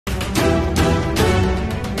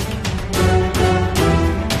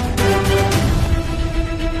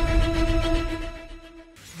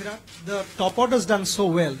the top order's done so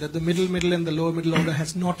well that the middle and the lower middle order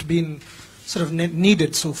has not been sort of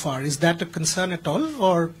needed so far. Is that a concern at all,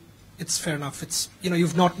 or it's fair enough? It's,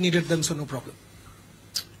 you've not needed them, so no problem.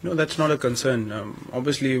 No, that's not a concern.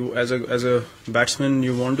 Obviously, as a batsman,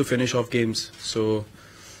 you want to finish off games. So,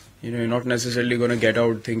 you're not necessarily going to get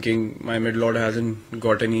out thinking my middle order hasn't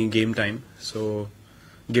got any game time. So,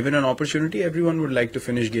 given an opportunity, everyone would like to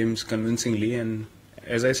finish games convincingly. And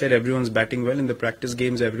as I said, everyone's batting well. In the practice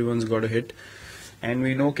games, everyone's got a hit. And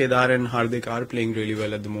we know Kedhar and Hardik are playing really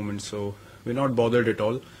well at the moment. So, we're not bothered at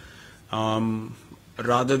all.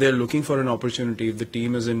 Rather, they're looking for an opportunity. If the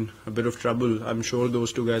team is in a bit of trouble, I'm sure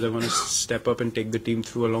those two guys are going to step up and take the team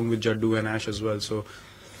through, along with Jaddu and Ash as well. So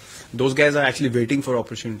those guys are actually waiting for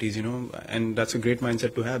opportunities, and that's a great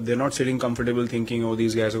mindset to have. They're not sitting comfortable thinking, oh,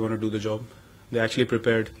 these guys are going to do the job. They're actually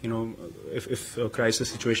prepared. If a crisis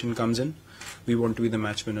situation comes in, we want to be the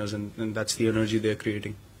match winners, and that's the energy they're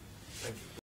creating.